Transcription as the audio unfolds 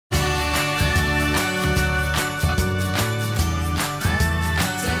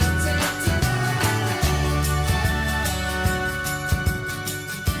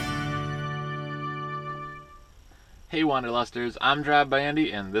Hey Wanderlusters, I'm Drive by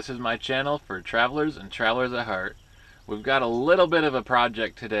Andy, and this is my channel for travelers and travelers at heart. We've got a little bit of a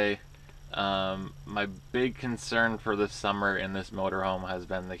project today. My big concern for this summer in this motorhome has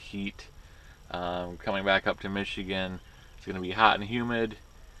been the heat. Coming back up to Michigan, it's going to be hot and humid.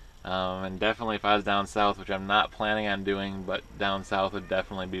 And definitely if I was down south, which I'm not planning on doing, but down south would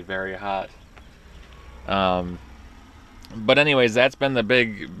definitely be very hot. But anyways, that's been the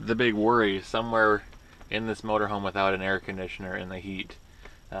big worry, somewhere in this motorhome without an air conditioner in the heat.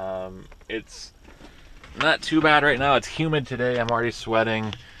 It's not too bad right now. It's humid today. I'm already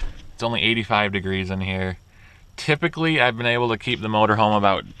sweating. It's only 85 degrees in here. Typically, I've been able to keep the motorhome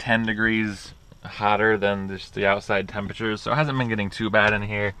about 10 degrees hotter than just the outside temperatures, so it hasn't been getting too bad in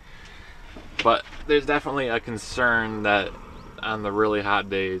here. But there's definitely a concern that on the really hot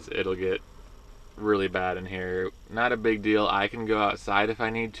days, it'll get really bad in here. Not a big deal. I can go outside if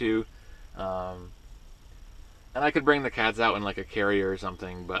I need to. And I could bring the cats out in like a carrier or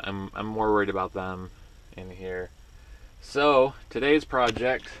something, but I'm more worried about them in here. So today's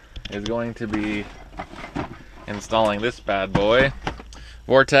project is going to be installing this bad boy.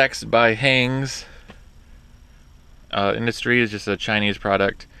 Vortex by Hangs Industry is just a Chinese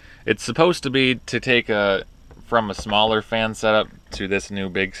product. It's supposed to be to take from a smaller fan setup to this new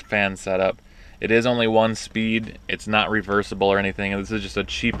big fan setup. It is only one speed. It's not reversible or anything. This is just a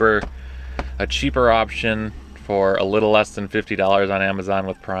cheaper option for a little less than $50 on Amazon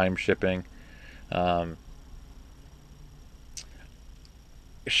with Prime shipping.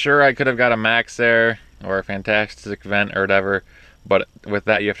 Sure, I could have got a Max Air or a Fantastic Vent or whatever, but with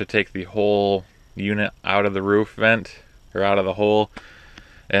that you have to take the whole unit out of the roof vent or out of the hole.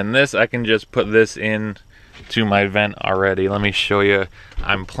 And this, I can just put this in to my vent already. Let me show you.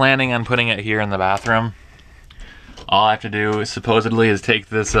 I'm planning on putting it here in the bathroom. All I have to do supposedly is take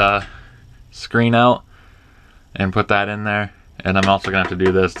this screen out and put that in there, and I'm also gonna have to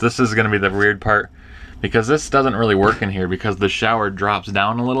do this. This is gonna be the weird part, because this doesn't really work in here because the shower drops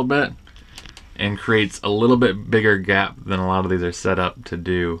down a little bit and creates a little bit bigger gap than a lot of these are set up to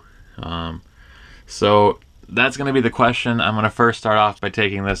do. So that's gonna be the question. I'm gonna first start off by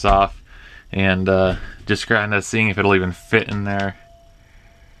taking this off and just kind of seeing if it'll even fit in there.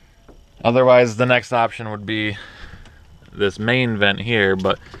 Otherwise, the next option would be this main vent here,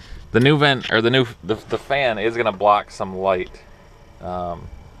 but the new vent, or the fan is gonna block some light,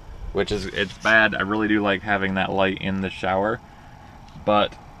 which is, it's bad. I really do like having that light in the shower,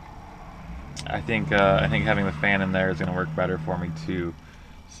 but I think having the fan in there is gonna work better for me too.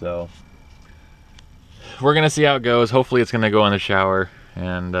 So we're gonna see how it goes. Hopefully it's gonna go in the shower,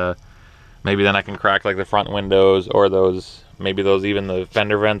 and maybe then I can crack like the front windows, or maybe even the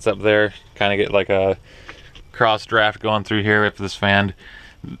fender vents up there, kind of get like a cross draft going through here if this fan.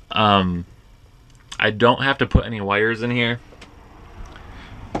 I don't have to put any wires in here,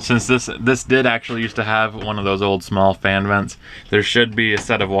 since this did actually used to have one of those old small fan vents. There should be a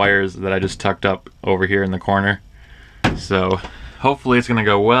set of wires that I just tucked up over here in the corner, so hopefully it's gonna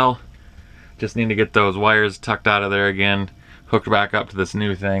go well. Just need to get those wires tucked out of there again, hooked back up to this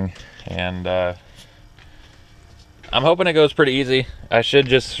new thing, and I'm hoping it goes pretty easy. I should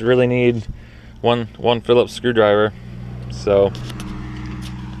just really need one Phillips screwdriver, so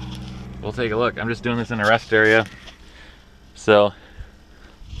we'll take a look. I'm just doing this in a rest area, so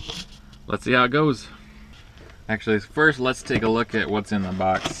let's see how it goes. Actually, first let's take a look at what's in the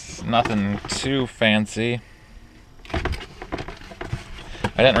box. Nothing too fancy. I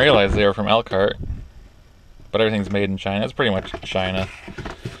didn't realize they were from Elkhart, but everything's made in China. It's pretty much China.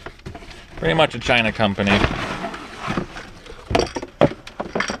 Pretty much a China company.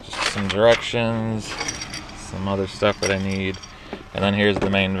 Just some directions, some other stuff that I need. And then here's the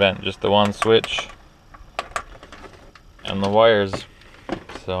main vent, just the one switch and the wires.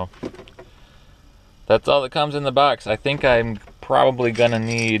 So that's all that comes in the box. I think I'm probably gonna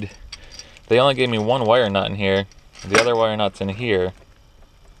need, they only gave me one wire nut in here. The other wire nut's in here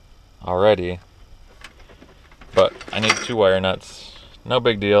already, but I need 2 wire nuts. No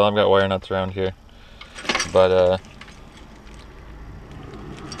big deal, I've got wire nuts around here, but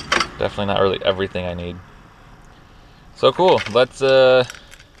definitely not really everything I need. So cool. Let's yep,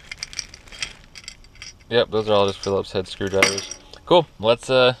 those are all just Phillips head screwdrivers. Cool. Let's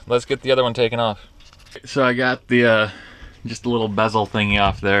get the other one taken off. So I got the just a little bezel thingy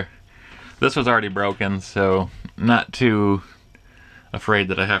off there. This was already broken, so not too afraid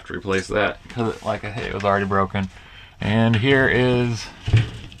that I have to replace that, because like I say, it was already broken. And here is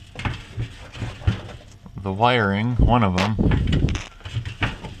the wiring, one of them.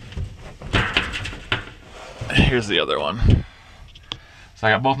 Here's the other one. So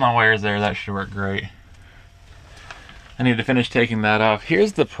I got both my wires there. That should work great. I need to finish taking that off.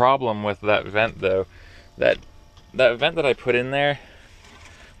 Here's the problem with that vent though. That vent that I put in there,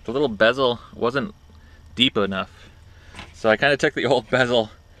 the little bezel wasn't deep enough. So I kind of took the old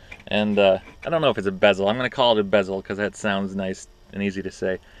bezel and I don't know if it's a bezel. I'm gonna call it a bezel because that sounds nice and easy to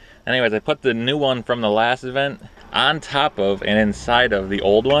say. Anyways, I put the new one from the last vent on top of and inside of the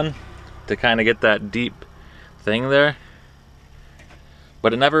old one to kind of get that deep thing there.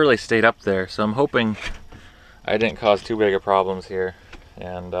 But it never really stayed up there, so I'm hoping I didn't cause too big of problems here,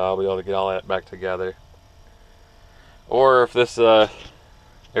 and I'll be able to get all that back together. Or if this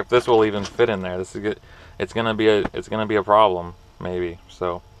will even fit in there, this is good. It's gonna be a problem maybe.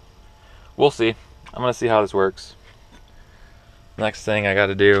 So we'll see. I'm gonna see how this works. Next thing I got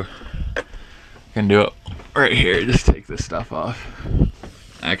to do, I can do it right here. Just take this stuff off.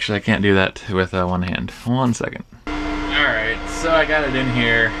 Actually, I can't do that with one hand. 1 second. All right, so I got it in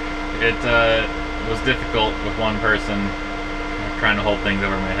here. It was difficult with one person trying to hold things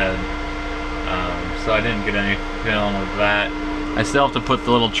over my head. So I didn't get any feeling with that. I still have to put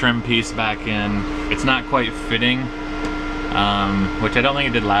the little trim piece back in. It's not quite fitting, which I don't think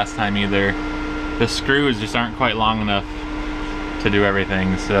it did last time either. The screws just aren't quite long enough to do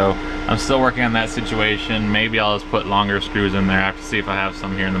everything, so I'm still working on that situation. Maybe I'll just put longer screws in there. I have to see if I have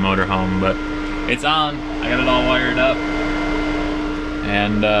some here in the motorhome, but it's on. I got it all wired up,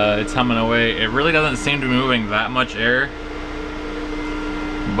 and it's humming away. It really doesn't seem to be moving that much air,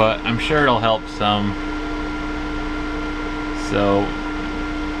 but I'm sure it'll help some. So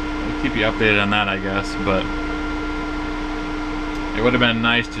I'll keep you updated on that, I guess, but it would have been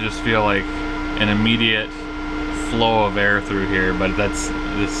nice to just feel like an immediate flow of air through here, but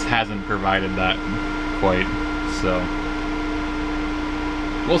this hasn't provided that quite, so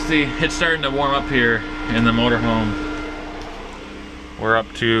we'll see. It's starting to warm up here in the motorhome. We're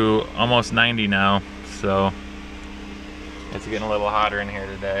up to almost 90 now, so it's getting a little hotter in here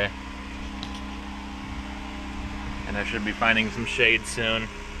today, and I should be finding some shade soon.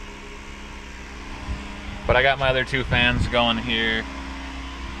 But I got my other two fans going here,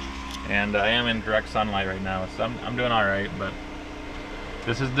 and I am in direct sunlight right now, so I'm doing all right. But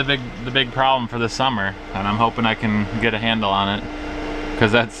this is the big problem for the summer, and I'm hoping I can get a handle on it,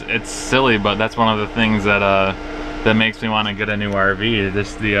 because it's silly, but that's one of the things that that makes me want to get a new RV.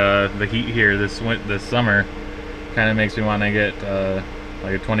 Just the heat here this summer kind of makes me want to get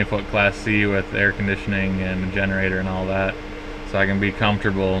like a 20-foot Class C with air conditioning and a generator and all that, so I can be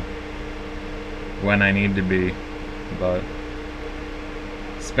comfortable when I need to be. But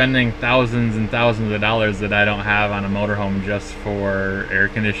spending thousands and thousands of dollars that I don't have on a motorhome just for air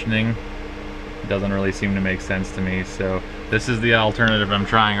conditioning doesn't really seem to make sense to me. So this is the alternative I'm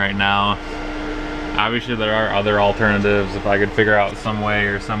trying right now. Obviously there are other alternatives. If I could figure out some way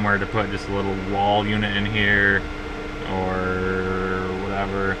or somewhere to put just a little wall unit in here or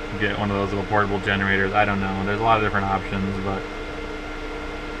whatever, get one of those little portable generators, I don't know. There's a lot of different options, but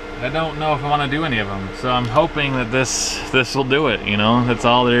I don't know if I want to do any of them. So I'm hoping that this will do it, you know? That's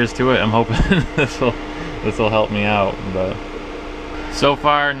all there is to it. I'm hoping this will help me out, but so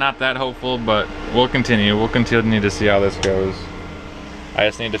far not that hopeful, but we'll continue. We'll continue to see how this goes. I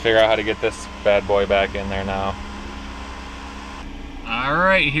just need to figure out how to get this bad boy back in there now. All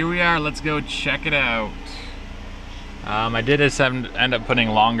right, here we are. Let's go check it out. I did just end up putting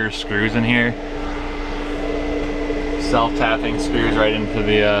longer screws in here. Self-tapping screws right into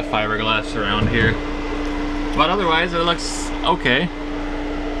the fiberglass around here. But otherwise, it looks okay,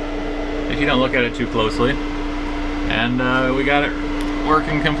 if you don't look at it too closely. And we got it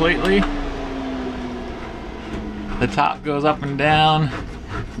working completely. The top goes up and down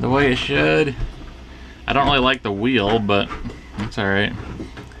the way it should. I don't really like the wheel, but it's alright.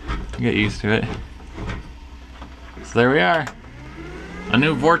 Get used to it. So there we are. A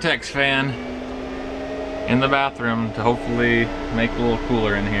new Vortex fan in the bathroom to hopefully make it a little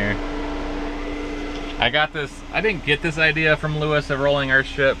cooler in here. I didn't get this idea from Lewis of Rolling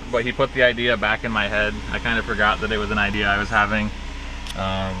Earthship, but he put the idea back in my head. I kind of forgot that it was an idea I was having.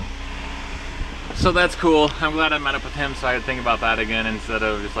 So that's cool. I'm glad I met up with him so I could think about that again instead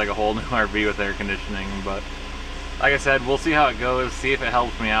of just like a whole new RV with air conditioning. But like I said, we'll see how it goes, see if it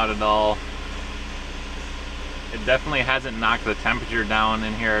helps me out at all. It definitely hasn't knocked the temperature down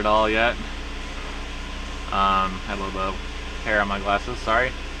in here at all yet. Had a little bit of hair on my glasses,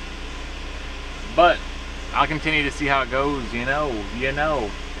 sorry. But I'll continue to see how it goes, you know.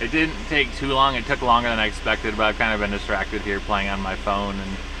 It didn't take too long. It took longer than I expected, but I've kind of been distracted here playing on my phone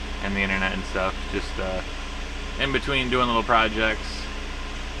and the internet and stuff, just in between doing little projects.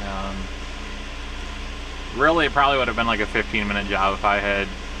 Really, it probably would have been like a 15-minute job if I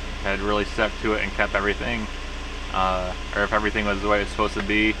had really stuck to it and kept everything or if everything was the way it's supposed to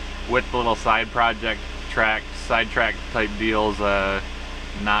be, with the little side track type deals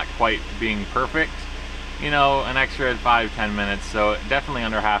not quite being perfect. You know, an extra 5-10 minutes, so definitely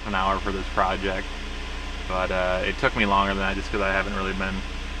under half an hour for this project. But it took me longer than that just because I haven't really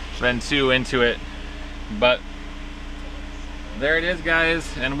been too into it. But there it is,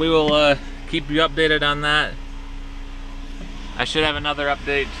 guys, and we will keep you updated on that. I should have another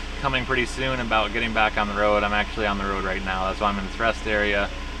update coming pretty soon about getting back on the road. I'm actually on the road right now, that's why I'm in this rest area.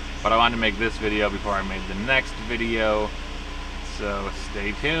 But I wanted to make this video before I made the next video, so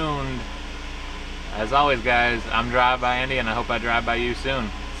stay tuned. As always, guys, I'm Drive by Andy, and I hope I drive by you soon.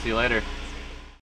 See you later.